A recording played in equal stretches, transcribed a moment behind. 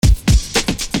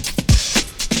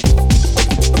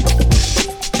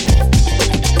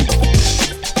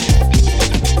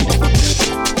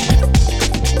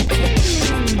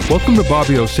Welcome to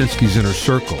Bobby Owsinski's Inner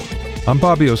Circle. I'm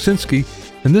Bobby Owsinski,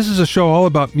 and this is a show all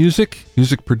about music,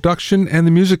 music production, and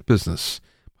the music business.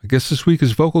 My guest this week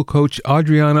is vocal coach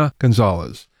Adriana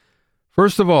Gonzalez.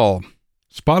 First of all,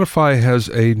 Spotify has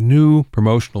a new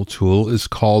promotional tool. It's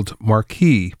called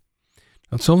Marquee.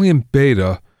 Now, it's only in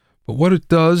beta, but what it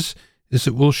does is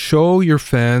it will show your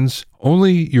fans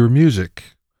only your music,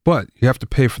 but you have to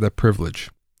pay for that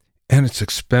privilege. And it's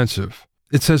expensive.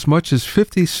 It's as much as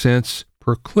 50 cents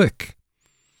per click.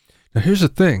 Now, here's the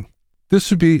thing.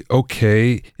 This would be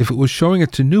okay if it was showing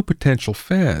it to new potential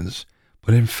fans,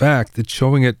 but in fact, it's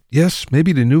showing it, yes,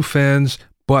 maybe to new fans,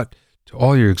 but to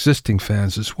all your existing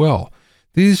fans as well.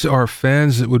 These are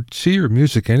fans that would see your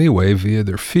music anyway via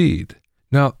their feed.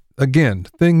 Now, again, the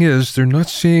thing is, they're not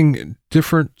seeing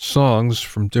different songs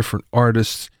from different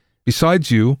artists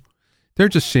besides you. They're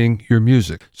just seeing your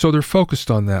music. So they're focused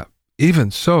on that.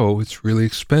 Even so, it's really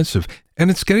expensive. And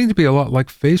it's getting to be a lot like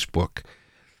Facebook.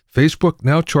 Facebook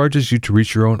now charges you to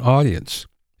reach your own audience.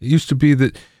 It used to be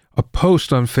that a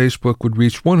post on Facebook would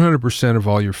reach 100% of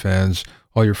all your fans,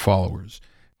 all your followers.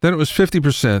 Then it was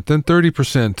 50%, then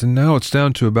 30%, and now it's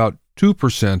down to about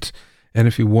 2%. And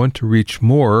if you want to reach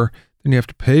more, then you have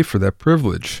to pay for that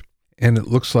privilege. And it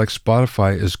looks like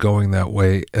Spotify is going that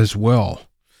way as well.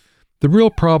 The real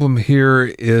problem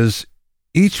here is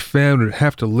each fan would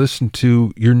have to listen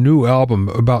to your new album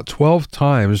about 12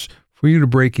 times for you to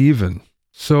break even.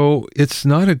 So it's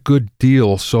not a good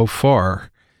deal so far.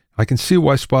 I can see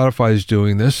why Spotify is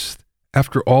doing this.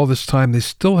 After all this time, they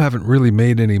still haven't really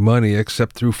made any money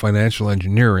except through financial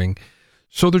engineering.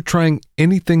 So they're trying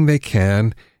anything they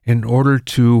can in order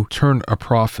to turn a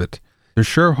profit. Their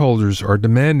shareholders are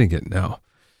demanding it now.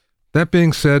 That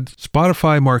being said,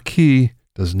 Spotify Marquee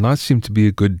does not seem to be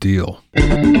a good deal.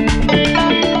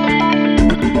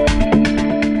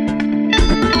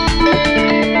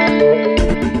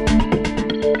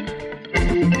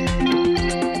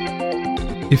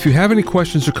 If you have any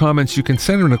questions or comments, you can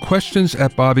send them to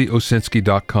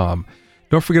questions@bobbyowsinski.com.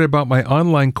 Don't forget about my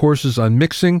online courses on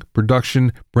mixing,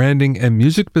 production, branding, and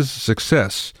music business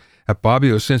success at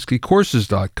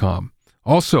bobbyowsinskicourses.com.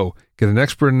 Also, get an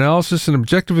expert analysis and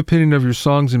objective opinion of your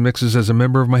songs and mixes as a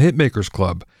member of my Hitmakers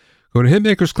Club. Go to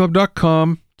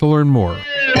hitmakersclub.com to learn more.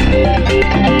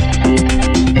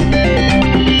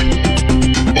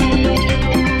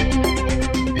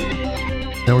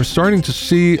 Now, we're starting to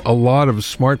see a lot of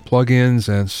smart plugins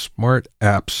and smart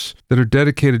apps that are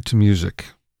dedicated to music.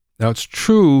 Now, it's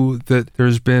true that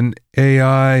there's been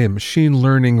AI and machine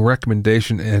learning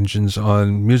recommendation engines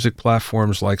on music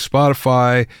platforms like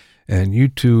Spotify and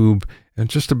YouTube and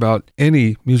just about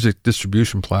any music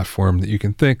distribution platform that you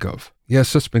can think of.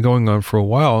 Yes, that's been going on for a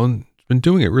while and it's been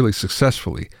doing it really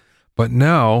successfully. But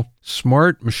now,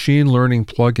 smart machine learning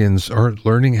plugins are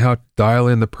learning how to dial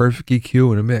in the perfect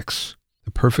EQ in a mix,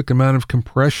 the perfect amount of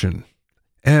compression.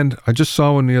 And I just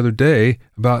saw one the other day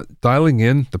about dialing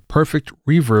in the perfect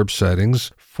reverb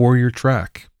settings for your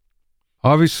track.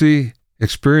 Obviously,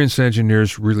 experienced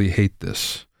engineers really hate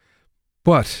this.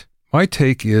 But my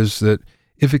take is that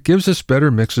if it gives us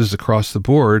better mixes across the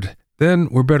board, then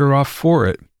we're better off for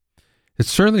it. It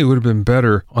certainly would have been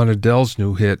better on Adele's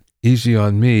new hit, Easy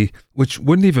on Me, which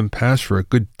wouldn't even pass for a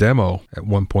good demo at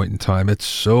one point in time. It's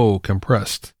so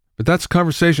compressed. But that's a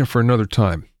conversation for another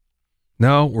time.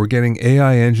 Now we're getting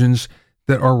AI engines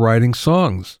that are writing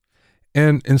songs.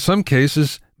 And in some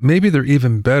cases, maybe they're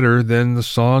even better than the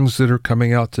songs that are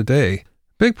coming out today.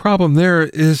 Big problem there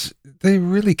is they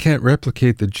really can't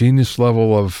replicate the genius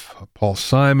level of Paul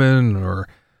Simon or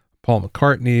Paul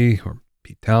McCartney or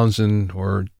Pete Townsend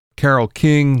or Carole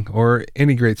King or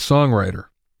any great songwriter.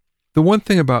 The one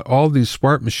thing about all these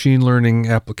smart machine learning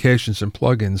applications and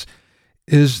plugins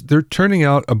is they're turning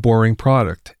out a boring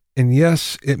product. And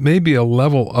yes, it may be a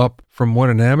level up from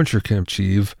what an amateur can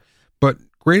achieve, but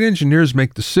great engineers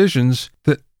make decisions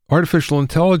that artificial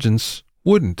intelligence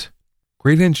wouldn't.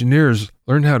 Great engineers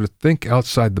learn how to think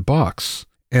outside the box,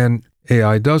 and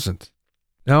AI doesn't.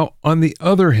 Now, on the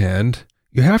other hand,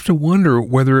 you have to wonder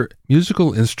whether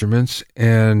musical instruments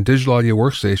and digital audio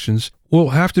workstations will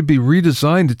have to be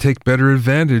redesigned to take better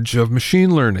advantage of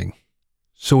machine learning.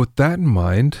 So with that in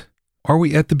mind, are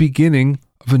we at the beginning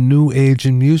of a new age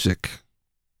in music?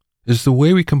 Is the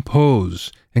way we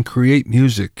compose and create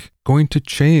music going to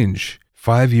change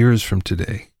 5 years from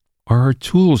today? Are our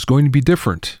tools going to be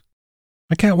different?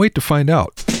 I can't wait to find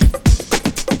out.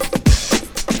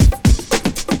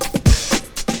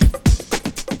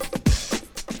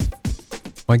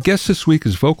 My guest this week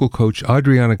is vocal coach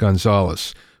Adriana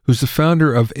Gonzalez, who's the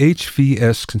founder of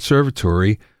HVS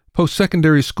Conservatory,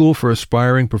 post-secondary school for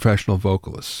aspiring professional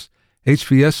vocalists.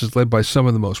 HVS is led by some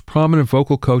of the most prominent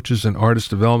vocal coaches and artist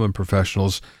development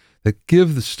professionals that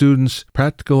give the students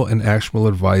practical and actionable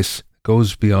advice that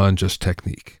goes beyond just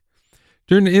technique.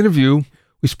 During the interview,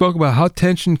 we spoke about how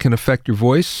tension can affect your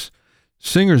voice,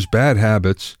 singers' bad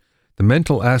habits, the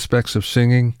mental aspects of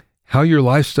singing, how your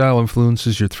lifestyle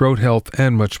influences your throat health,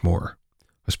 and much more.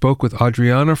 I spoke with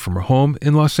Adriana from her home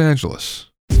in Los Angeles.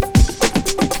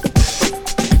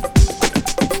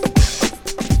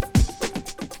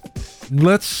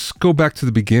 Let's go back to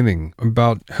the beginning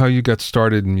about how you got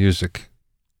started in music.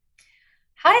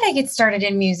 How did I get started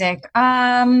in music?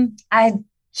 From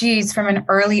an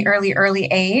early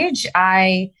age,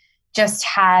 I just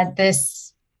had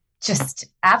this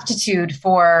aptitude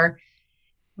for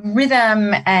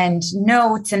rhythm and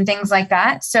notes and things like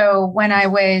that. So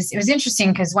it was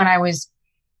interesting because when I was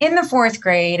in the fourth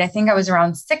grade, I think I was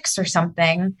around 6 or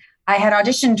something, I had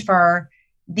auditioned for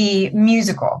the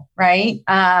musical, right?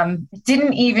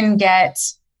 Didn't even get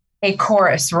a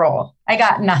chorus role. I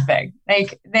got nothing.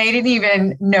 Like they didn't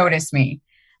even notice me.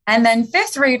 And then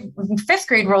fifth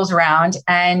grade rolls around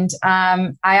and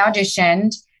I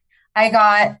auditioned. I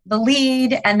got the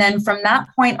lead. And then from that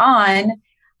point on,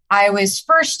 I was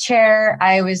first chair.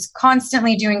 I was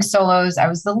constantly doing solos. I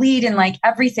was the lead in like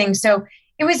everything. So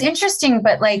it was interesting,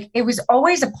 but like it was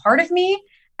always a part of me.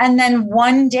 And then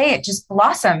one day it just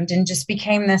blossomed and just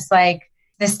became this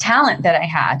talent that I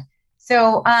had.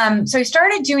 So I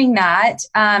started doing that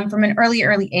from an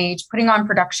early age, putting on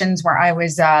productions where I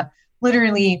was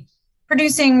literally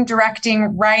producing,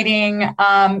 directing, writing,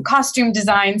 costume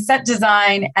design, set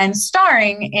design, and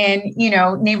starring in,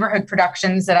 neighborhood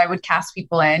productions that I would cast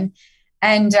people in.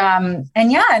 And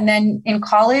then in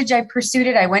college, I pursued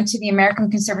it. I went to the American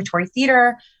Conservatory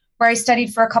Theater, where I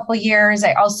studied for a couple of years.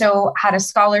 I also had a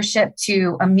scholarship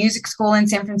to a music school in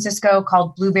San Francisco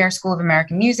called Blue Bear School of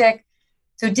American Music.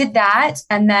 So did that,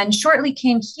 and then shortly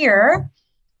came here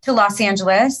to Los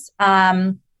Angeles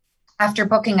after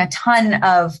booking a ton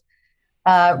of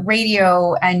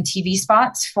radio and TV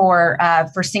spots for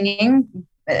singing,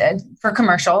 for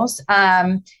commercials.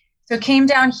 So came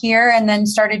down here and then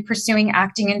started pursuing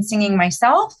acting and singing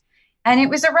myself. And it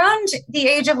was around the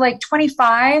age of like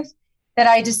 25 that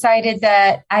I decided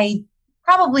that I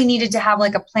probably needed to have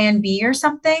like a plan B or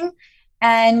something.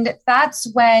 And that's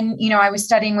when, I was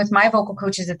studying with my vocal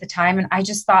coaches at the time. And I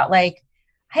just thought like,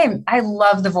 hey, I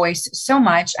love the voice so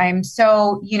much. I'm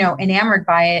so, enamored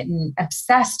by it and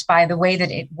obsessed by the way that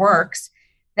it works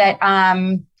that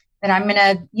I'm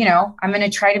going to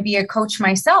try to be a coach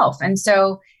myself. And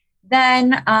so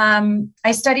then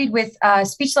I studied with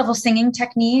speech level singing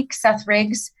technique, Seth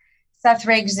Riggs. Seth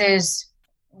Riggs is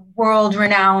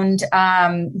world-renowned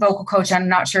vocal coach. I'm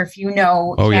not sure if you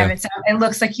know him. Yeah. It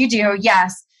looks like you do.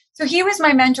 Yes. So he was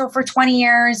my mentor for 20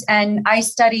 years, and I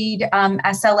studied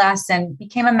SLS and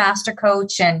became a master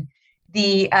coach and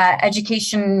the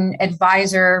education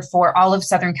advisor for all of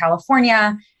Southern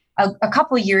California a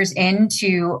couple of years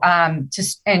into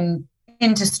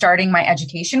starting my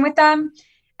education with them.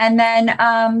 And then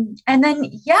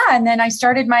I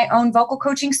started my own vocal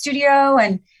coaching studio,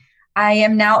 and I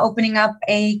am now opening up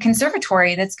a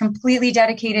conservatory that's completely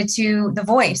dedicated to the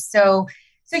voice. So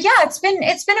yeah, it's been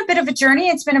a bit of a journey.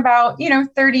 It's been about,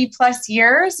 30 plus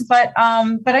years, but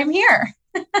I'm here.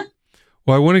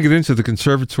 Well, I want to get into the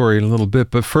conservatory in a little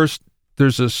bit, but first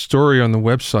there's a story on the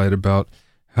website about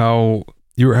how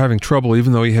you were having trouble,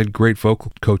 even though you had great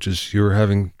vocal coaches, you were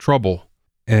having trouble.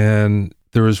 And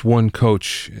there was one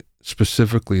coach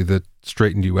specifically that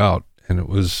straightened you out, and it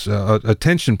was a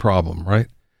tension problem, right?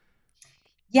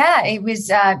 Yeah, it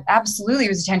was absolutely, it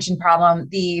was a tension problem.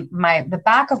 The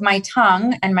back of my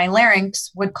tongue and my larynx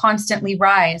would constantly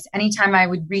rise anytime I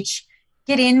would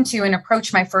get into and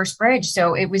approach my first bridge.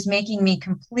 So it was making me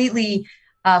completely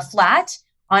flat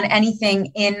on anything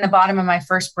in the bottom of my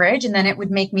first bridge. And then it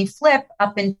would make me flip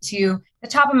up into the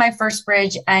top of my first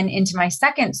bridge and into my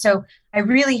second. So I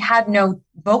really had no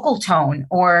vocal tone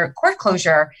or chord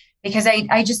closure because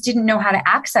I just didn't know how to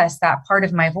access that part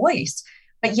of my voice.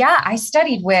 But yeah, I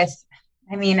studied with,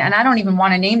 and I don't even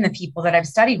want to name the people that I've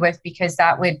studied with because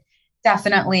that would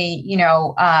definitely,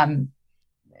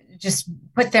 just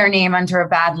put their name under a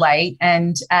bad light.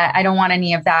 And I don't want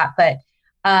any of that.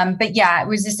 But yeah, it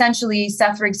was essentially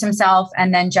Seth Riggs himself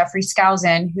and then Jeffrey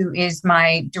Skousen, who is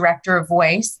my director of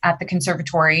voice at the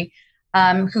conservatory,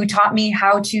 who taught me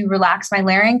how to relax my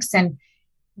larynx. And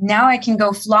now I can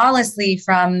go flawlessly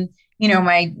from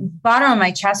my bottom of my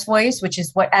chest voice, which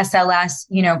is what SLS,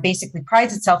 basically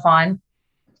prides itself on,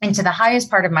 into the highest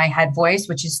part of my head voice,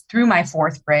 which is through my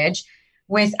fourth bridge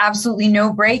with absolutely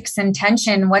no breaks and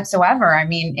tension whatsoever.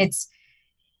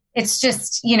 it's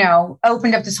just,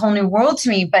 opened up this whole new world to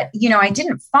me. But, I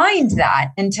didn't find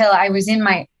that until I was in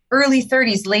my early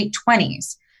 30s, late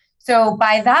 20s. So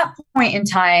by that point in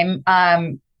time,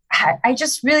 I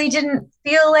just really didn't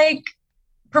feel like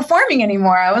performing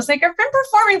anymore. I was like, I've been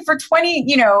performing for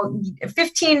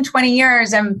 15, 20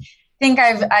 years, and think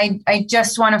I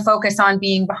just want to focus on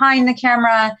being behind the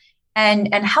camera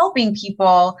and helping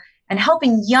people, and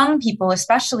helping young people,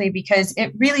 especially because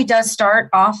it really does start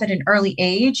off at an early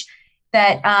age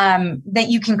that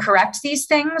you can correct these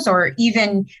things or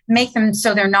even make them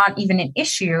so they're not even an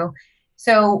issue.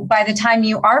 So by the time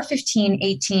you are 15,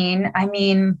 18, I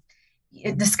mean,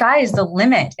 the sky is the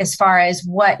limit as far as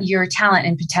what your talent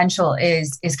and potential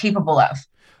is capable of.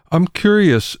 I'm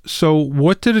curious. So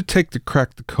what did it take to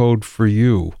crack the code for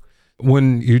you?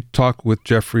 When you talk with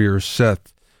Jeffrey or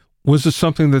Seth, was it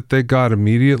something that they got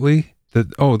immediately? That,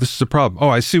 oh, this is a problem. Oh,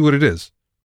 I see what it is.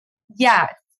 Yeah,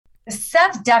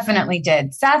 Seth definitely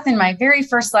did. Seth, in my very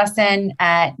first lesson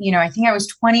at, I think I was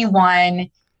 21,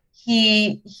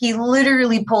 he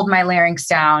literally pulled my larynx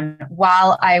down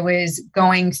while I was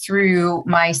going through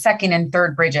my second and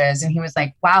third bridges. And he was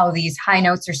like, wow, these high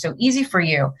notes are so easy for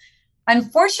you.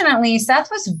 Unfortunately,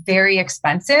 Seth was very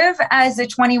expensive as a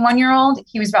 21-year-old.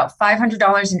 He was about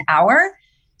 $500 an hour.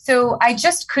 So I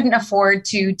just couldn't afford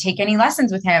to take any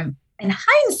lessons with him. In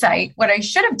hindsight, what I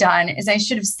should have done is I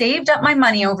should have saved up my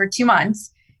money over 2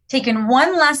 months, taken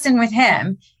one lesson with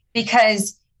him,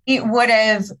 because it would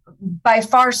have by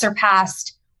far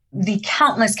surpassed the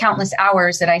countless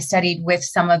hours that I studied with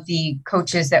some of the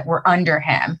coaches that were under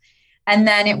him. And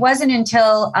then it wasn't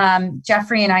until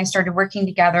Jeffrey and I started working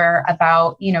together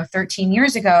about, 13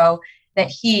 years ago that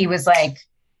he was like,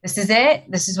 this is it.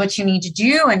 This is what you need to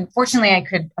do. And fortunately, I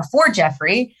could afford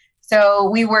Jeffrey. So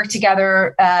we worked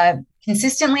together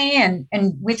consistently.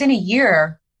 And within a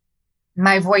year,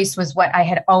 my voice was what I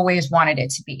had always wanted it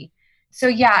to be. So,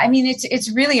 yeah, I mean,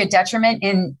 it's really a detriment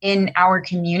in our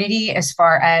community as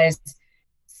far as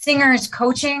singers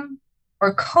coaching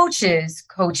or coaches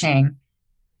coaching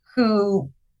who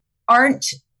aren't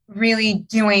really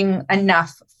doing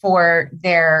enough for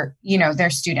their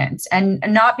students. And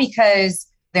not because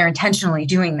they're intentionally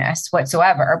doing this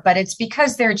whatsoever, but it's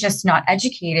because they're just not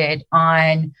educated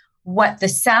on what the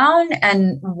sound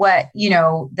and what,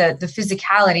 the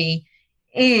physicality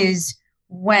is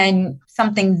when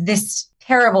something this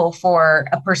terrible for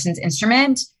a person's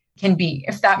instrument can be,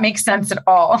 if that makes sense at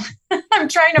all. I'm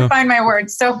trying to find my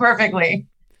words so perfectly.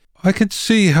 I could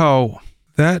see how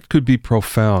that could be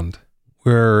profound,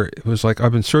 where it was like,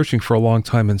 I've been searching for a long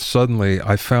time and suddenly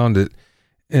I found it,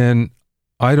 and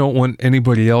I don't want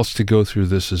anybody else to go through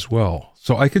this as well.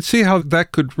 So I could see how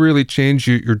that could really change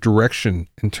your direction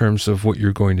in terms of what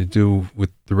you're going to do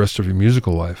with the rest of your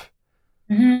musical life.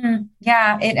 Mm-hmm.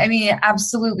 Yeah, it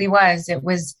absolutely was. It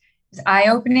was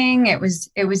eye-opening. It was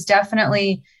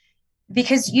definitely,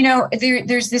 because,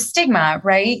 there's this stigma,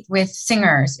 right, with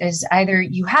singers, is either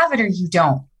you have it or you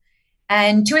don't.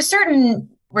 And to a certain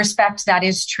respect, that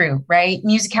is true, right?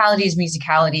 Musicality is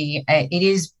musicality. It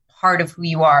is part of who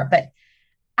you are. But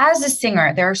as a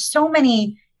singer, there are so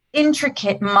many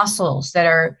intricate muscles that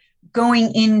are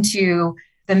going into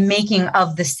the making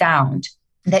of the sound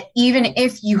that even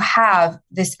if you have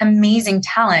this amazing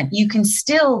talent, you can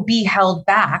still be held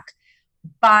back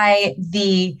by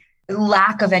the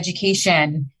lack of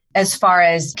education as far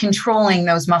as controlling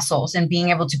those muscles and being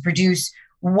able to produce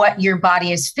what your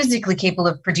body is physically capable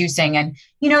of producing. And,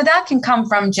 that can come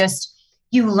from just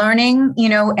you learning,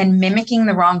 and mimicking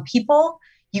the wrong people,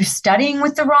 you studying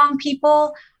with the wrong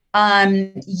people,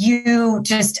 you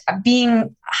just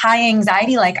being high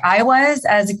anxiety like I was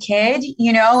as a kid,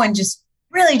 and just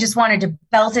really just wanted to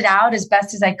belt it out as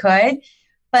best as I could.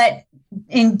 But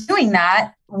in doing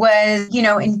that was,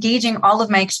 engaging all of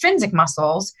my extrinsic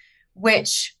muscles,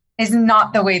 which is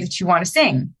not the way that you want to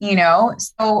sing,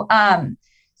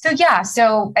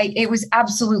 So it was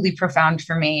absolutely profound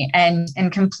for me and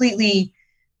completely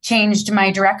changed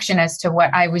my direction as to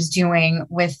what I was doing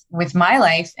with my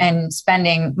life and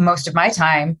spending most of my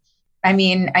time. I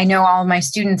mean, I know all of my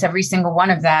students, every single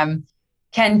one of them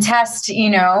can test,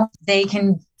 they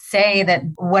can say that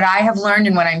what I have learned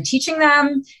and what I'm teaching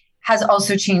them has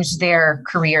also changed their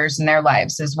careers and their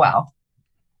lives as well.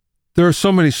 There are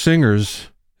so many singers,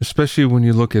 especially when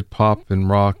you look at pop and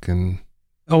rock and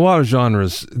a lot of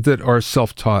genres, that are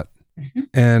self-taught. Mm-hmm.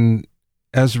 And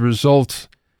as a result,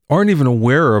 aren't even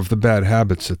aware of the bad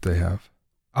habits that they have.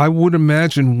 I would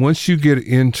imagine once you get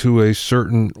into a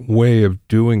certain way of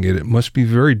doing it, it must be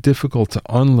very difficult to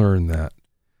unlearn that.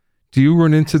 Do you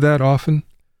run into that often?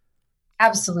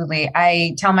 Absolutely.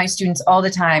 I tell my students all the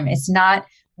time, it's not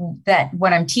that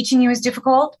what I'm teaching you is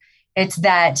difficult. It's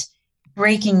that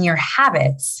breaking your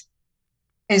habits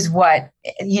is what,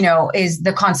 is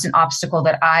the constant obstacle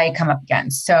that I come up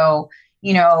against. So,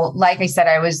 like I said,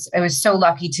 I was so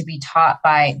lucky to be taught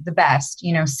by the best,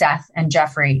 Seth and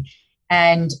Jeffrey,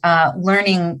 and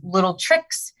learning little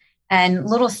tricks and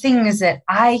little things that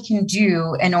I can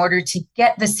do in order to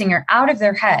get the singer out of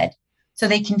their head so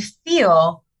they can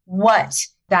feel what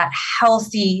that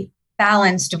healthy,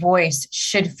 balanced voice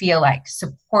should feel like,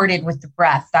 supported with the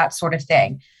breath, that sort of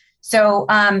thing. So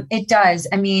it does.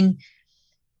 I mean,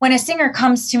 when a singer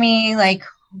comes to me, like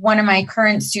one of my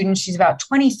current students, she's about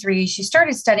 23. She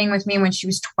started studying with me when she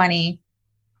was 20.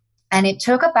 And it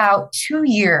took about 2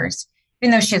 years,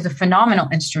 even though she has a phenomenal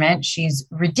instrument, she's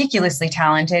ridiculously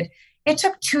talented. It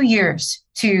took 2 years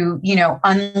to,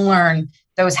 unlearn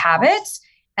those habits.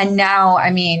 And now,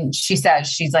 I mean, she says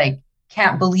she's like,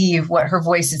 can't believe what her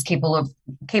voice is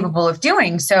capable of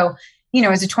doing. So,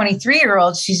 as a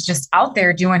 23-year-old, she's just out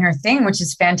there doing her thing, which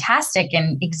is fantastic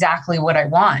and exactly what I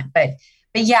want. But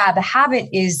yeah, the habit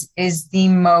is the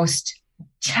most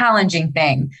challenging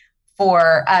thing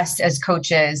for us as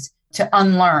coaches to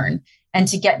unlearn and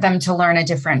to get them to learn a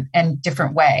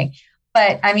different way.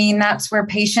 But I mean, that's where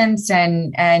patience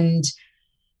and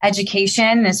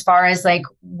education, as far as like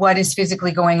what is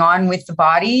physically going on with the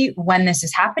body when this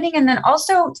is happening. And then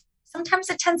also sometimes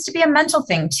it tends to be a mental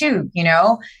thing too,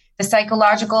 the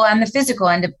psychological and the physical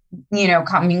end up,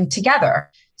 coming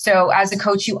together. So as a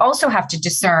coach, you also have to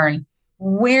discern,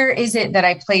 where is it that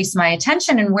I place my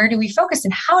attention and where do we focus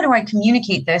and how do I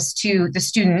communicate this to the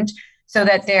student so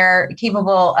that they're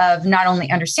capable of not only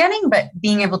understanding, but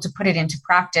being able to put it into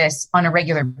practice on a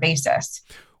regular basis.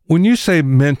 When you say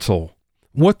mental,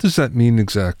 what does that mean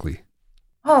exactly?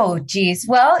 Oh, geez.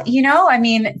 Well, I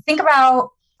mean, think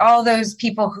about all those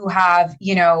people who have,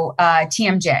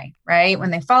 TMJ, right?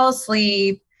 When they fall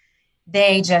asleep,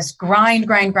 they just grind.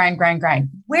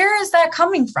 Where is that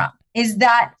coming from? Is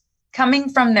that coming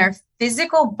from their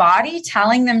physical body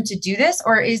telling them to do this?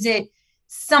 Or is it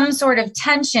some sort of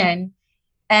tension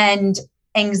and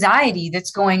anxiety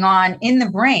that's going on in the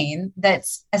brain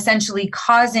that's essentially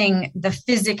causing the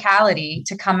physicality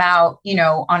to come out,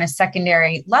 on a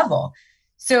secondary level?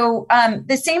 So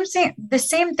the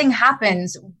same thing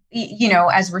happens,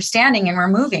 as we're standing and we're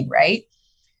moving, right?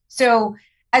 So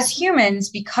as humans,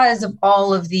 because of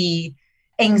all of the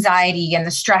anxiety and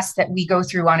the stress that we go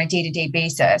through on a day-to-day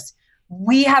basis,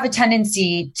 we have a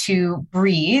tendency to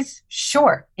breathe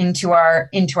short into our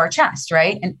chest,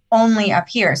 right? And only up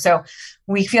here. So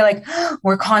we feel like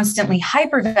we're constantly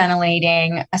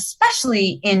hyperventilating,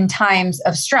 especially in times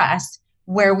of stress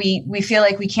where we feel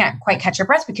like we can't quite catch our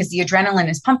breath because the adrenaline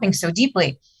is pumping so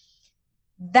deeply.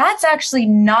 That's actually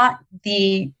not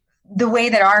the way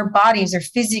that our bodies are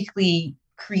physically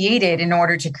created in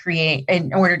order to create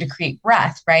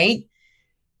breath, right?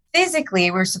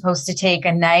 Physically, we're supposed to take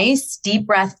a nice deep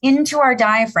breath into our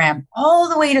diaphragm, all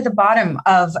the way to the bottom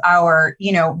of our,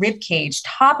 rib cage,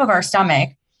 top of our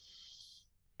stomach,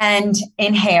 and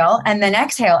inhale and then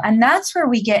exhale. And that's where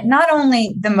we get not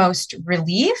only the most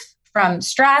relief from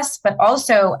stress, but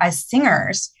also as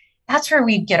singers, that's where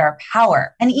we get our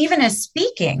power. And even as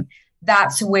speaking,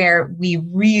 that's where we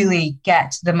really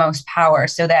get the most power,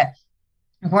 so that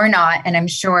we're not, and I'm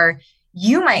sure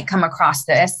you might come across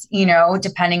this,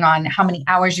 depending on how many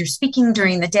hours you're speaking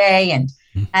during the day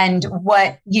and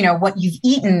what you've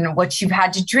eaten, what you've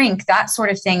had to drink, that sort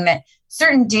of thing, that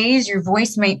certain days your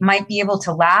voice might be able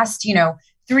to last,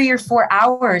 3 or 4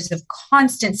 hours of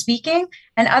constant speaking,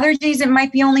 and other days it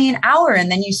might be only an hour,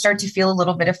 and then you start to feel a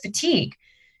little bit of fatigue.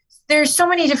 There's so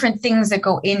many different things that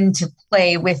go into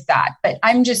play with that, but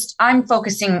I'm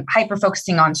hyper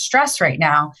focusing on stress right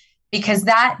now, because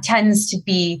that tends to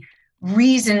be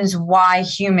reasons why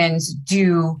humans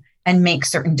do and make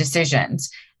certain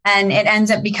decisions. And it ends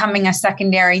up becoming a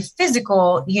secondary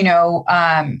physical,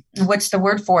 what's the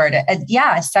word for it?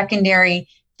 A secondary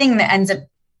thing that ends up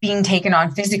being taken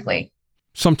on physically.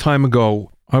 Some time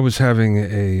ago, I was having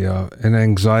an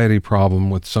anxiety problem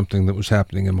with something that was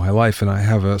happening in my life. And I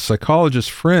have a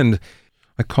psychologist friend.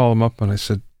 I call him up and I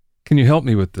said, "Can you help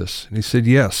me with this?" And he said,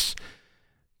 "Yes.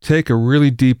 Take a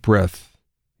really deep breath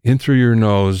in through your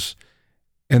nose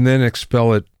and then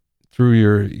expel it through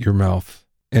your mouth,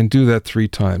 and do that 3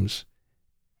 times.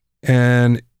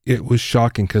 And it was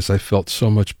shocking because I felt so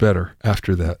much better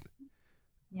after that.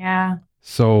 Yeah.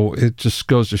 So it just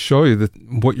goes to show you that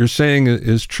what you're saying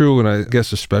is true. And I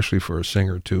guess especially for a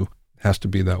singer too, it has to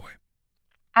be that way.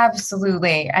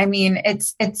 Absolutely. I mean,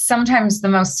 it's sometimes the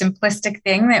most simplistic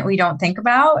thing that we don't think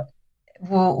about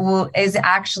is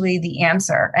actually the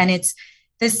answer. And it's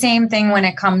the same thing when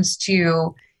it comes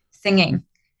to singing.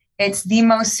 It's the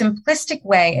most simplistic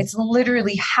way. It's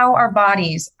literally how our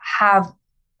bodies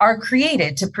are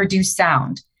created to produce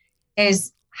sound,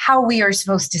 is how we are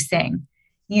supposed to sing,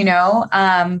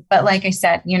 but like I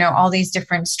said, all these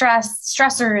different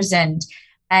stressors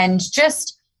and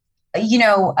just,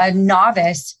 a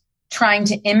novice trying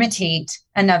to imitate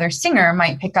another singer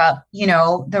might pick up,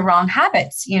 the wrong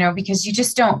habits, because you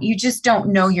just don't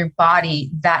know your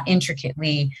body that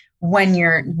intricately when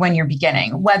you're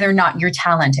beginning, whether or not you're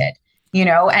talented,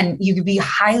 and you could be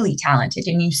highly talented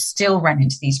and you still run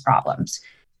into these problems.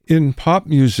 In pop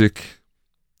music,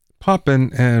 pop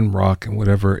and rock and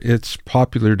whatever, it's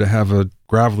popular to have a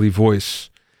gravelly voice,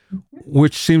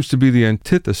 which seems to be the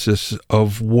antithesis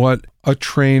of what a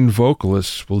trained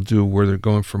vocalist will do, where they're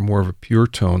going for more of a pure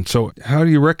tone. So how do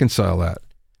you reconcile that?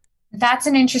 That's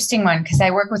an interesting one, because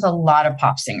I work with a lot of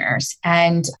pop singers,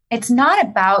 and it's not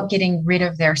about getting rid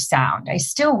of their sound. I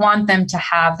still want them to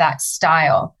have that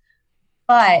style,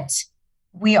 but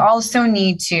we also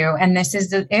need to, and this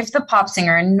is if the pop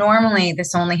singer, and normally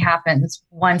this only happens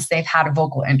once they've had a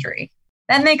vocal injury,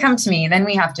 then they come to me, then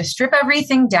we have to strip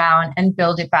everything down and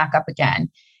build it back up again.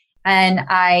 And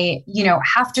I,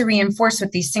 have to reinforce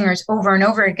with these singers over and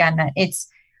over again that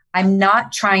I'm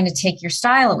not trying to take your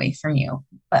style away from you,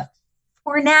 but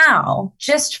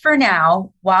just for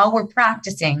now, while we're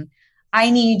practicing, I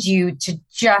need you to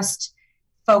just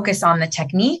focus on the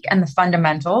technique and the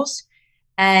fundamentals.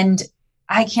 And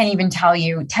I can't even tell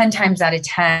you, 10 times out of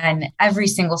 10, every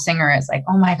single singer is like,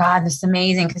 oh my God, this is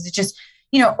amazing. Because it just,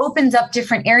 opens up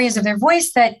different areas of their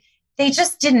voice that they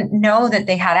just didn't know that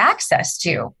they had access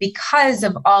to because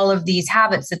of all of these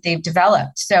habits that they've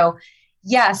developed. So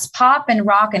yes, pop and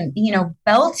rock and,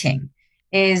 belting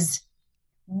is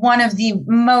one of the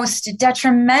most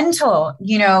detrimental,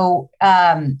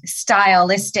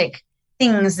 stylistic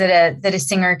things that a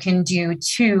singer can do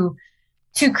to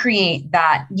create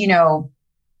that,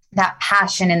 that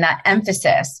passion and that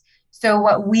emphasis. So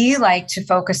what we like to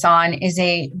focus on is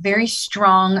a very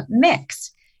strong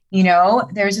mix.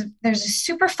 There's a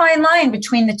super fine line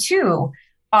between the two,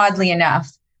 oddly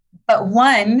enough, but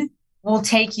one will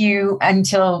take you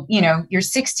until, your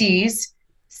 60s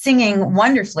singing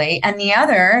wonderfully. And the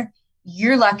other,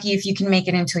 you're lucky if you can make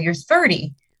it until you're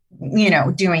 30,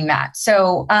 doing that.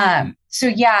 So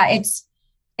yeah, it's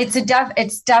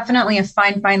definitely a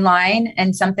fine line,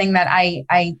 and something that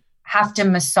I have to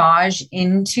massage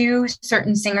into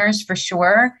certain singers for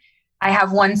sure. I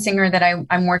have one singer that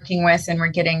I'm working with, and we're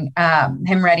getting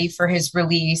him ready for his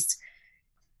release.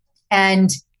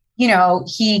 And,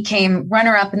 he came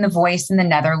runner-up in The Voice in the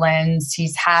Netherlands.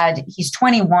 He's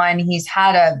 21. He's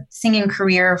had a singing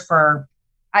career for,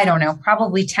 I don't know,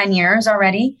 probably 10 years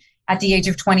already at the age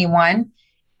of 21.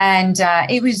 And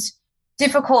it was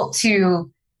difficult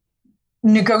to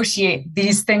negotiate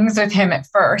these things with him at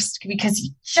first, because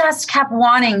he just kept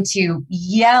wanting to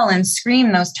yell and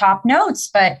scream those top notes,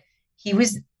 but he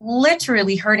was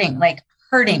literally hurting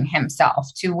himself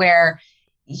to where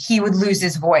he would lose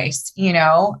his voice,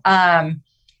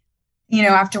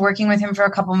 after working with him for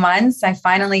a couple months, I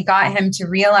finally got him to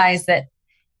realize that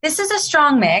this is a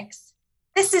strong mix.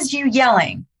 This is you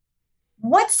yelling.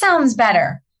 What sounds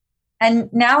better? And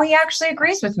now he actually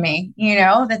agrees with me,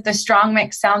 that the strong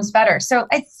mix sounds better. So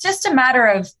it's just a matter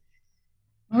of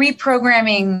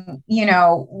reprogramming,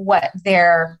 what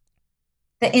the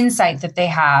insight that they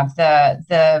have,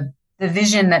 the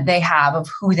vision that they have of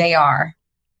who they are.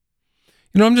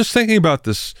 I'm just thinking about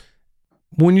this.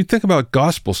 When you think about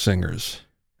gospel singers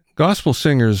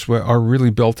are really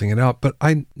belting it out, but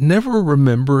I never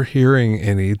remember hearing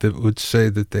any that would say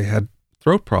that they had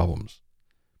throat problems.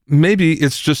 Maybe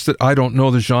it's just that I don't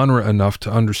know the genre enough to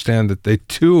understand that they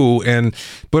do.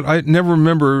 But I never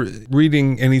remember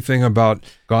reading anything about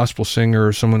gospel singer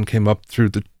or someone came up through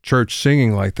the church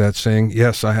singing like that, saying,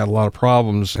 yes, I had a lot of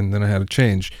problems and then I had to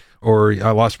change, or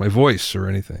I lost my voice or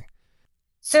anything.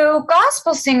 So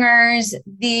gospel singers,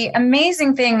 the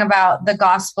amazing thing about the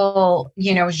gospel,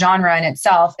 genre in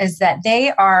itself is that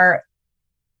they are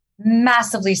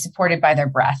massively supported by their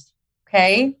breath.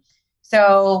 Okay.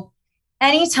 So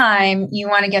anytime you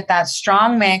want to get that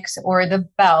strong mix, or the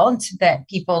belt that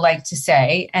people like to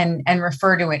say and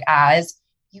refer to it as,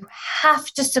 you have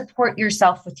to support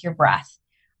yourself with your breath.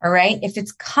 All right. If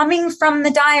it's coming from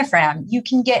the diaphragm, you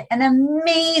can get an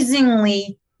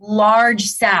amazingly large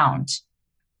sound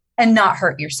and not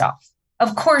hurt yourself.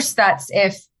 Of course, that's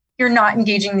if you're not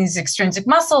engaging these extrinsic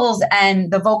muscles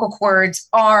and the vocal cords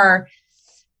are,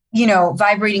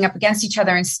 vibrating up against each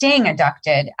other and staying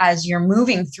adducted as you're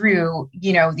moving through,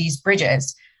 these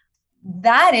bridges.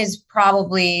 That is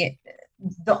probably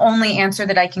the only answer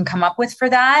that I can come up with for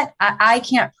that. I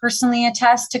can't personally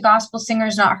attest to gospel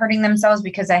singers not hurting themselves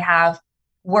because I have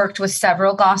worked with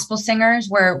several gospel singers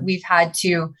where we've had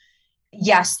to,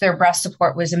 yes, their breath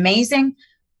support was amazing,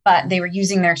 but they were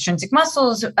using their extrinsic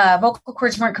muscles. Vocal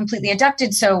cords weren't completely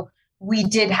adducted. So we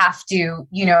did have to,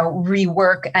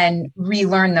 rework and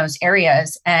relearn those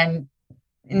areas. And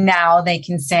now they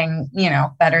can sing,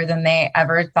 better than they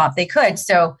ever thought they could.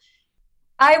 So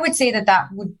I would say that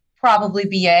would probably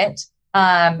be it.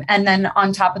 And then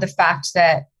on top of the fact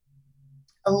that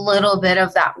a little bit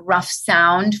of that rough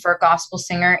sound for a gospel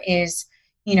singer is,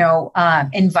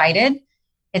 invited.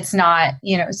 It's not,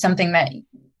 something that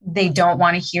they don't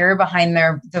want to hear behind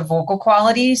the vocal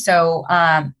quality. So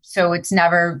it's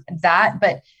never that.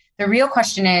 But the real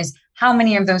question is, how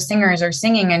many of those singers are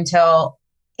singing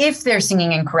if they're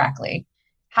singing incorrectly,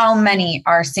 how many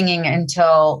are singing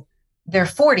until their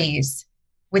 40s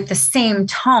with the same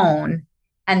tone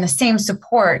and the same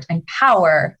support and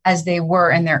power as they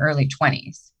were in their early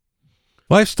 20s?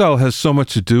 Lifestyle has so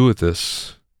much to do with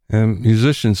this. And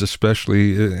musicians,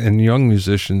 especially, and young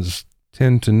musicians,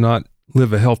 tend to not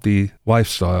live a healthy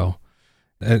lifestyle.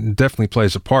 It definitely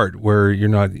plays a part where you're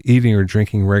not eating or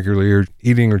drinking regularly, or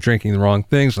eating or drinking the wrong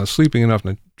things, not sleeping enough,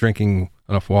 not drinking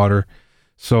enough water.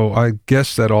 So I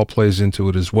guess that all plays into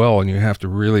it as well. And you have to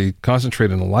really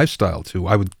concentrate on the lifestyle too,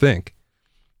 I would think.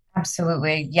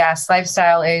 Absolutely. Yes.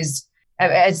 Lifestyle is,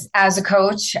 as a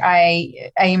coach, I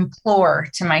implore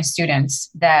to my students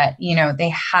that,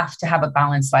 they have to have a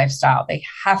balanced lifestyle. They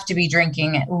have to be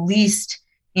drinking at least,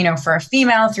 for a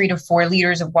female, 3 to 4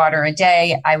 liters of water a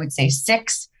day. I would say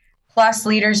 6+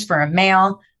 liters for a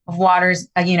male of waters,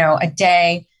 a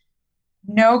day.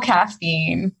 No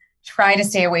caffeine. Try to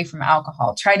stay away from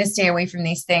alcohol. Try to stay away from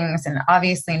these things, and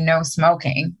obviously no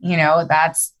smoking.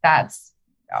 That's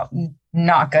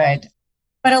not good.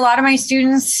 But a lot of my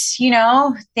students,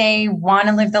 they want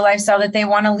to live the lifestyle that they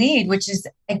want to lead, which is,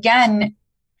 again,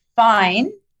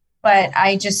 fine. But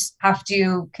I just have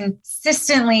to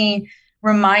consistently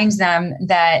remind them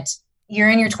that you're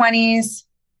in your 20s.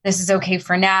 This is okay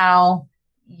for now.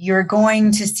 You're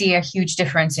going to see a huge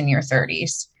difference in your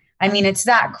 30s. I mean, it's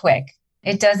that quick.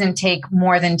 It doesn't take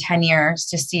more than 10 years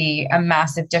to see a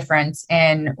massive difference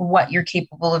in what you're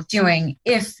capable of doing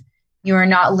if you're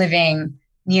not living,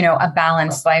 a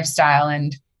balanced lifestyle.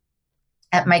 And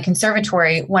at my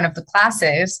conservatory, one of the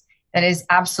classes that is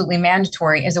absolutely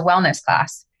mandatory is a wellness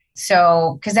class.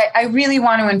 So, because I really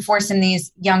want to enforce in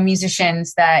these young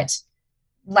musicians that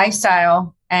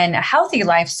lifestyle and a healthy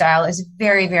lifestyle is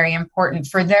very, very important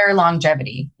for their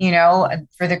longevity,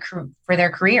 for their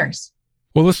careers.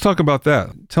 Well, let's talk about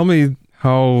that. Tell me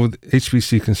how the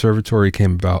HVC Conservatory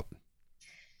came about.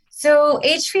 So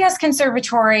HVS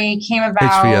Conservatory came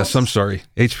about... HVS, I'm sorry.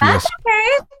 HVS. That's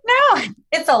okay. No,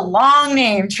 it's a long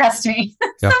name, trust me.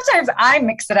 Yeah. Sometimes I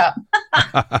mix it up.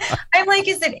 I'm like,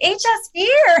 is it HSV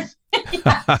or...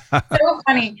 Yeah, so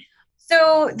funny.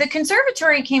 So the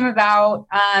conservatory came about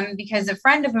because a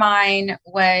friend of mine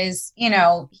was,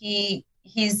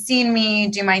 he's seen me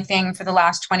do my thing for the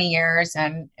last 20 years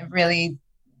and it really,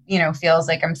 feels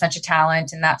like I'm such a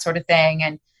talent and that sort of thing.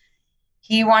 And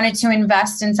he wanted to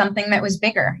invest in something that was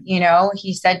bigger.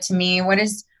 He said to me,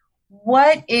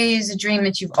 what is a dream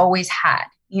that you've always had?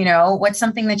 What's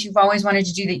something that you've always wanted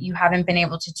to do that you haven't been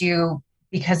able to do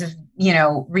because of,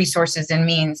 resources and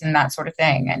means and that sort of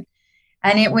thing.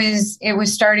 And it was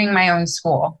starting my own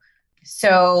school.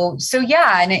 So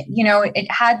yeah. And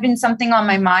it had been something on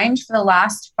my mind for the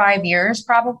last 5 years,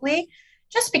 probably,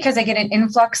 just because I get an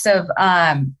influx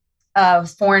of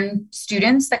foreign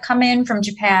students that come in from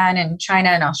Japan and China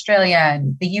and Australia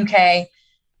and the UK.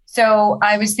 So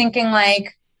I was thinking,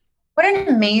 like, what an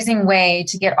amazing way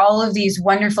to get all of these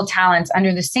wonderful talents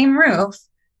under the same roof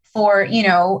for,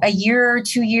 a year,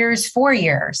 2 years, 4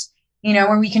 years,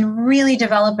 where we can really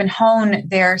develop and hone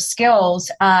their skills.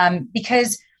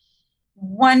 Because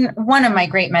one of my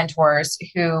great mentors,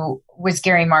 who was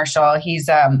Gary Marshall, he's,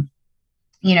 a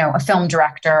film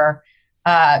director,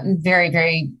 very,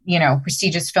 very,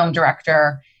 prestigious film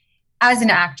director. As an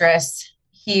actress,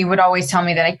 he would always tell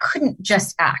me that I couldn't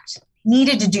just act,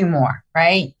 needed to do more,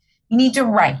 right? You need to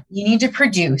write, you need to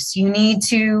produce, you need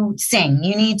to sing,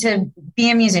 you need to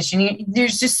be a musician.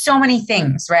 There's just so many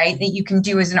things, right, that you can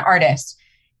do as an artist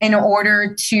in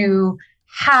order to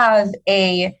have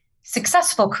a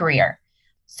successful career.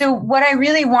 So what I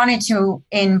really wanted to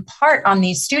impart on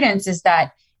these students is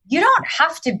that you don't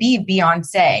have to be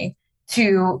Beyonce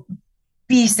to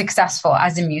be successful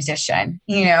as a musician.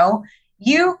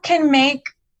 You can make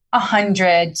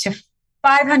 $100,000 to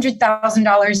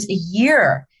 $500,000 a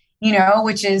year,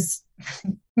 which is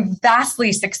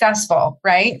vastly successful,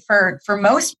 right? For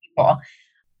most people,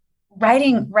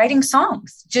 writing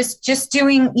songs, just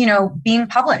doing, being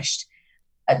published,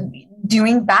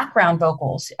 doing background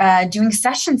vocals, doing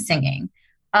session singing.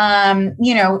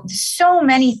 So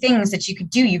many things that you could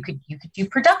do. You could do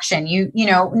production.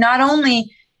 Not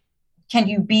only can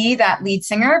you be that lead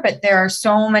singer, but there are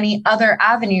so many other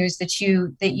avenues that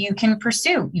you can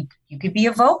pursue. You could be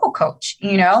a vocal coach,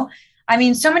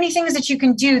 so many things that you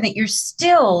can do that you're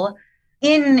still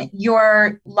in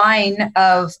your line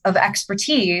of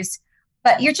expertise,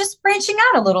 but you're just branching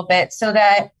out a little bit so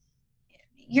that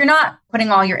you're not putting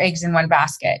all your eggs in one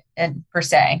basket per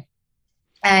se.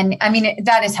 And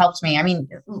that has helped me.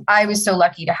 I was so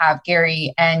lucky to have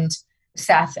Gary and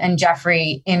Seth and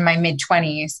Jeffrey in my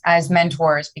mid-20s as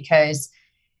mentors, because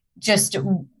just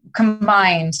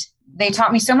combined, they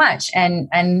taught me so much. And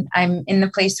I'm in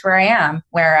the place where I am,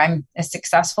 where I'm a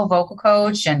successful vocal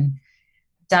coach and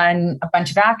done a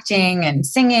bunch of acting and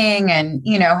singing and,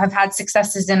 have had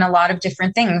successes in a lot of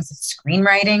different things.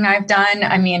 Screenwriting I've done.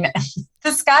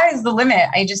 The sky is the limit.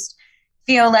 I just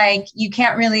feel like you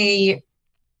can't really,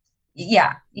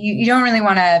 you don't really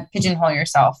want to pigeonhole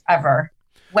yourself ever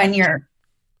when you're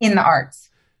in the arts.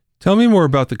 Tell me more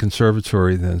about the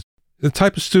conservatory then. The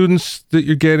type of students that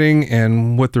you're getting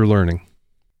and what they're learning.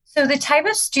 So the type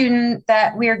of student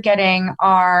that we're getting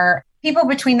are people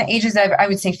between the ages of, I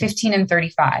would say, 15 and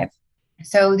 35.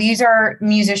 So these are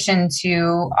musicians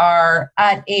who are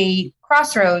at a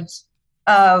crossroads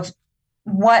of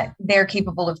what they're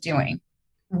capable of doing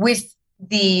with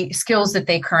the skills that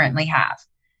they currently have.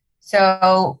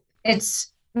 So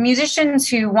it's musicians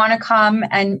who want to come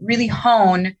and really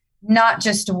hone not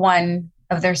just one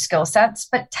of their skill sets,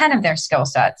 but 10 of their skill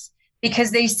sets,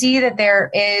 because they see that there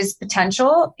is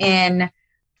potential in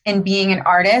being an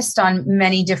artist on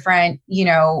many different,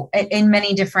 in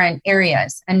many different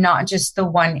areas and not just the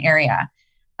one area.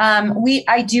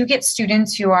 I do get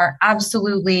students who are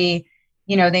absolutely,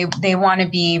 they want to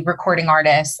be recording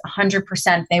artists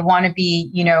 100%. They want to be,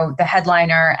 the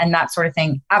headliner and that sort of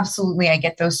thing. Absolutely. I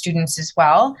get those students as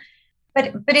well.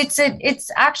 But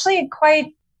it's actually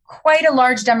quite a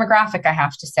large demographic, I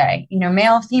have to say,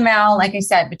 male, female, like I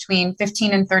said, between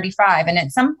 15 and 35. And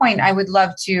at some point I would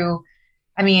love it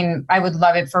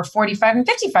for 45 and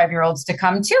 55-year-olds to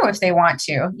come too, if they want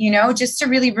to, just to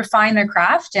really refine their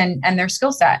craft and their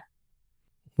skill set.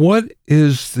 What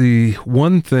is the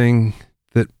one thing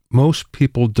that most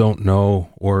people don't know,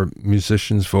 or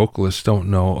musicians, vocalists don't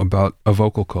know about a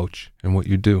vocal coach and what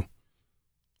you do?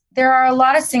 There are a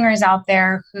lot of singers out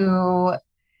there who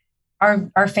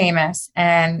are famous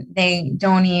and they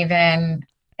don't even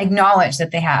acknowledge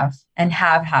that they have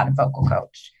had a vocal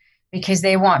coach, because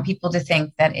they want people to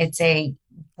think that it's a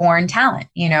born talent,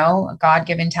 a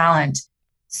God-given talent.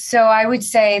 So I would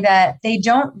say that they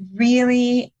don't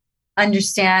really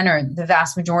understand, or the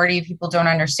vast majority of people don't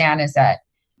understand, is that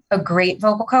a great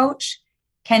vocal coach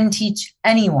can teach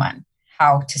anyone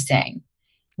how to sing.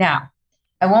 Now,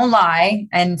 I won't lie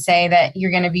and say that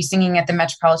you're going to be singing at the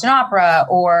Metropolitan Opera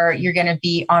or you're going to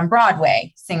be on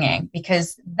Broadway singing,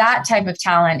 because that type of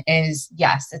talent is,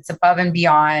 yes, it's above and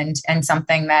beyond and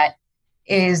something that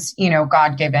is,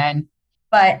 God-given,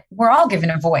 but we're all given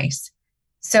a voice.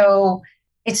 So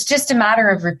it's just a matter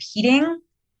of repeating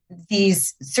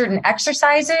these certain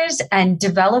exercises and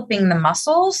developing the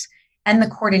muscles and the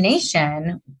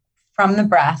coordination from the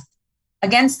breath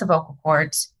against the vocal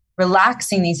cords,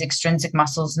 relaxing these extrinsic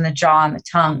muscles in the jaw and the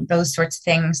tongue, those sorts of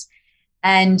things,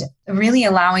 and really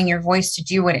allowing your voice to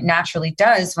do what it naturally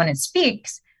does when it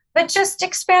speaks, but just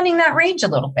expanding that range a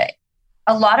little bit.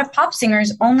 A lot of pop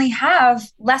singers only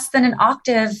have less than an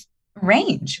octave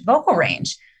range, vocal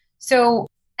range. So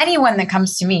anyone that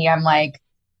comes to me, I'm like,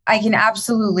 I can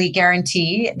absolutely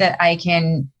guarantee that I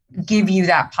can give you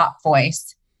that pop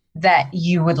voice that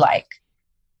you would like.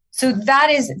 So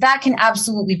that can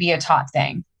absolutely be a taught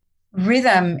thing.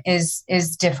 Rhythm is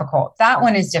difficult. That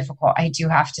one is difficult, I do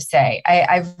have to say.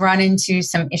 I've run into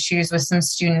some issues with some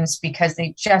students because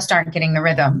they just aren't getting the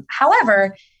rhythm.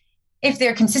 However, if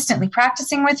they're consistently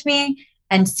practicing with me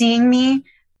and seeing me,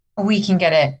 we can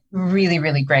get it really,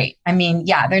 really great.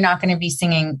 They're not going to be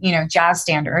singing, jazz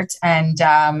standards and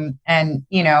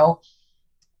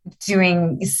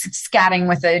doing scatting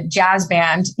with a jazz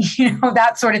band,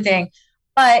 that sort of thing.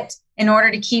 But in order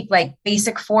to keep like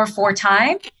basic 4/4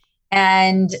 time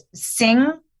and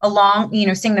sing along,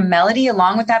 sing the melody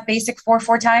along with that basic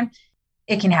 4/4 time,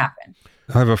 it can happen.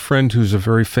 I have a friend who's a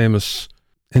very famous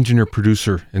engineer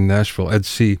producer in Nashville, Ed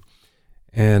C.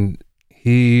 And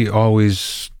he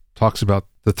always talks about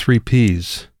the 3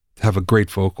 Ps to have a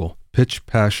great vocal: pitch,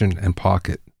 passion, and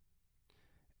pocket.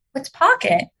 What's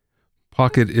pocket?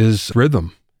 Pocket is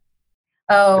rhythm.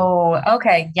 Oh,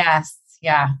 okay. Yes.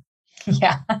 Yeah.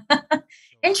 Yeah.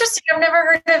 Interesting. I've never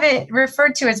heard of it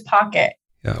referred to as pocket.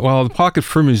 Yeah, well, the pocket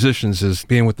for musicians is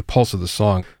being with the pulse of the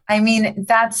song. I mean,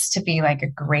 that's to be like a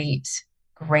great,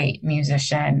 great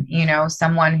musician,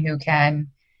 someone who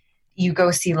you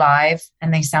go see live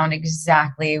and they sound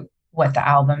exactly what the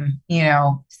album,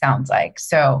 sounds like.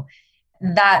 So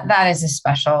that is a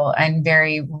special and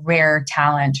very rare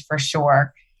talent for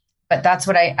sure. But that's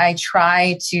what I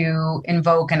try to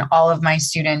invoke in all of my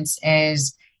students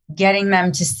is getting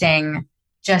them to sing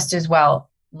just as well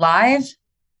live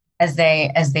as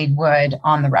they would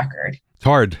on the record. It's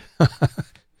hard.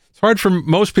 It's hard for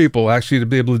most people actually to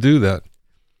be able to do that.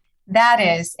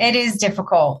 It is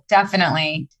difficult,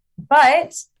 definitely.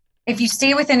 But if you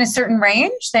stay within a certain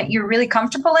range that you're really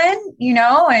comfortable in,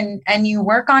 and you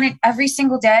work on it every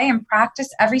single day and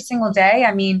practice every single day,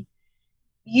 I mean,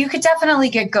 you could definitely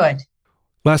get good.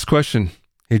 Last question,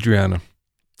 Adriana.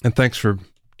 And thanks for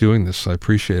doing this. I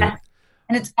appreciate it.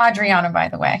 And it's Adriana, by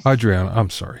the way. Adriana, I'm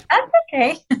sorry. That's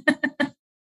okay.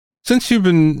 Since you've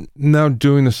been now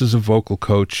doing this as a vocal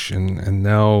coach and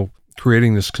now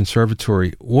creating this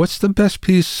conservatory, what's the best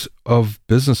piece of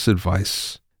business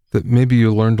advice that maybe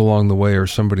you learned along the way or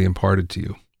somebody imparted to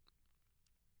you?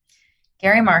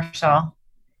 Gary Marshall,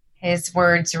 his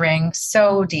words ring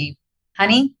so deep.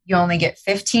 Honey, you only get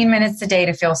 15 minutes a day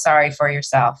to feel sorry for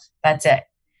yourself. That's it.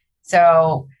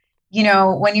 So,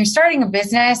 when you're starting a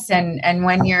business and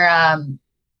when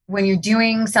you're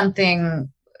doing something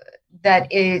that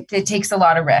it takes a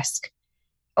lot of risk,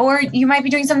 or you might be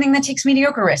doing something that takes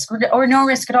mediocre risk or no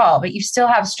risk at all, but you still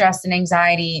have stress and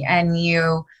anxiety and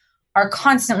you are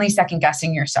constantly second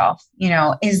guessing yourself.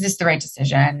 Is this the right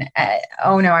decision?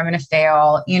 Oh no, I'm going to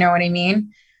fail. You know what I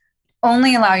mean?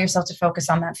 Only allow yourself to focus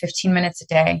on that 15 minutes a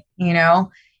day.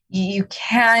 You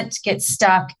can't get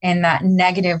stuck in that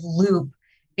negative loop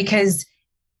because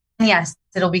yes,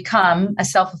 it'll become a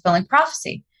self-fulfilling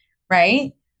prophecy,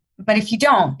 right? But if you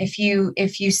don't, if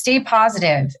you stay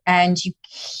positive and you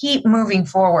keep moving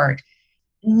forward,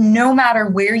 no matter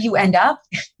where you end up,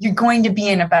 you're going to be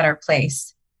in a better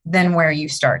place than where you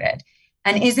started.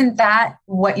 And isn't that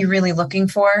what you're really looking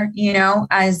for,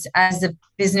 as a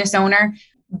business owner?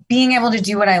 Being able to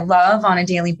do what I love on a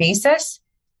daily basis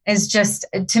is just,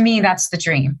 to me, that's the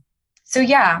dream. So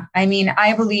yeah, I mean,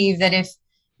 I believe that if,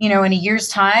 in a year's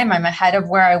time, I'm ahead of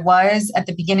where I was at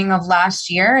the beginning of last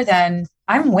year, then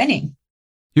I'm winning.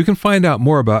 You can find out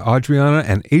more about Adriana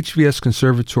and HVS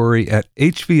Conservatory at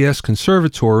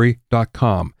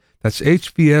hvsconservatory.com. That's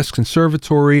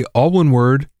hvsconservatory, all one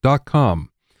word, .com.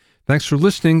 Thanks for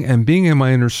listening and being in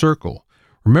my inner circle.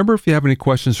 Remember, if you have any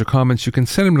questions or comments, you can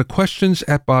send them to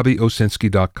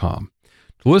questions@BobbyOwsinski.com.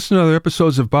 To listen to other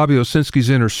episodes of Bobby Owsinski's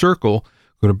Inner Circle,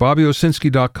 go to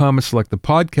BobbyOwsinski.com and select the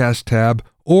podcast tab,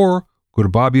 or go to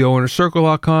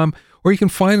BobbyOinnerCircle.com, or you can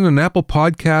find it on Apple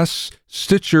Podcasts,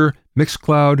 Stitcher,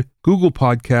 Mixcloud, Google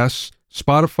Podcasts,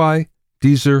 Spotify,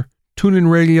 Deezer, TuneIn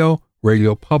Radio,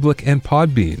 Radio Public, and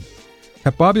Podbean.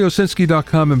 At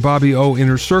BobbyOwsinski.com and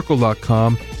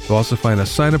BobbyOinnerCircle.com, you'll also find a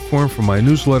sign-up form for my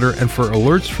newsletter and for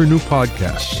alerts for new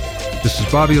podcasts. This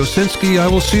is Bobby Owsinski. I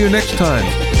will see you next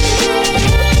time.